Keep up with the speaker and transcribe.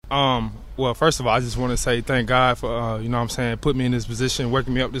Well, first of all, I just want to say thank God for, putting me in this position,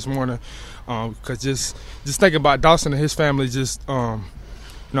 waking me up this morning. Because just thinking about Dawson and his family, just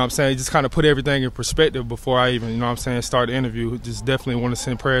just kind of put everything in perspective before I even, start the interview. Just definitely want to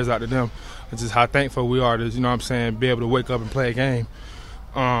send prayers out to them. It's just how thankful we are to, be able to wake up and play a game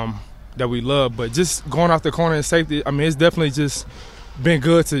that we love. But just going off the corner and safety, it's definitely just been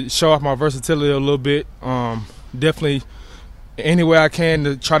good to show off my versatility a little bit. Definitely any way I can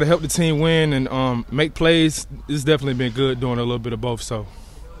to try to help the team win and make plays. It's definitely been good doing a little bit of both. So,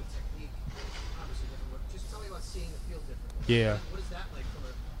 just tell me about seeing the field differently. yeah. What is that like from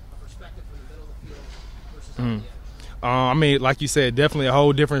a perspective from the middle of the field versus on the edge? Like you said, definitely a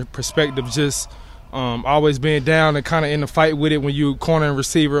whole different perspective. Just always being down and kind of in the fight with it when you corner and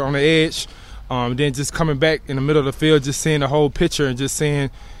receiver on the edge. Then just coming back in the middle of the field, just seeing the whole picture and just seeing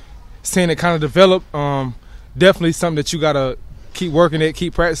it kind of develop. Definitely something that you got to keep working at,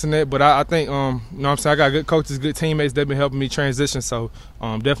 keep practicing it. But I think, I got good coaches, good teammates that have been helping me transition. So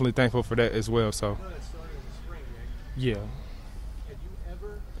definitely thankful for that as well. So, That started in the spring, right? yeah. Had you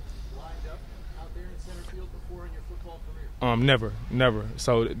ever lined up out there in center field before in your football career? Never.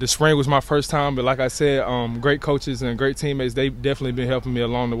 So the spring was my first time, but like I said, great coaches and great teammates, they've definitely been helping me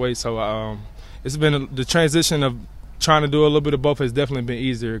along the way. So it's been the transition of trying to do a little bit of both has definitely been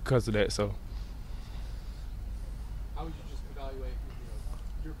easier because of that. So. How would you just evaluate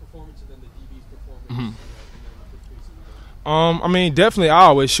your performance and then the DB's performance? Definitely I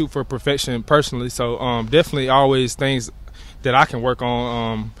always shoot for perfection personally. So definitely always things that I can work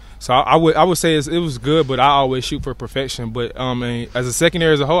on. So I would say it was good, but I always shoot for perfection. But as a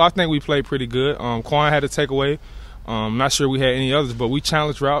secondary as a whole, I think we played pretty good. Quan had a takeaway. Not sure we had any others, but we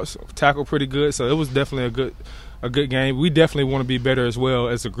challenged routes, tackled pretty good. So it was definitely a good game. We definitely want to be better as well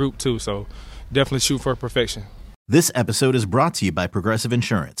as a group too. So definitely shoot for perfection. This episode is brought to you by Progressive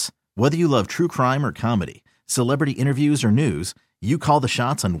Insurance. Whether you love true crime or comedy, celebrity interviews or news, you call the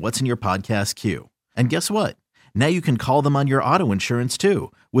shots on what's in your podcast queue. And guess what? Now you can call them on your auto insurance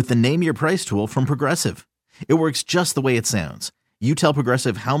too with the Name Your Price tool from Progressive. It works just the way it sounds. You tell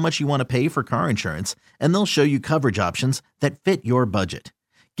Progressive how much you want to pay for car insurance, and they'll show you coverage options that fit your budget.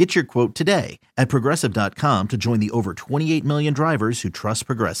 Get your quote today at Progressive.com to join the over 28 million drivers who trust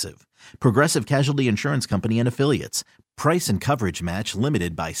Progressive. Progressive Casualty Insurance Company and Affiliates. Price and coverage match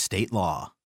limited by state law.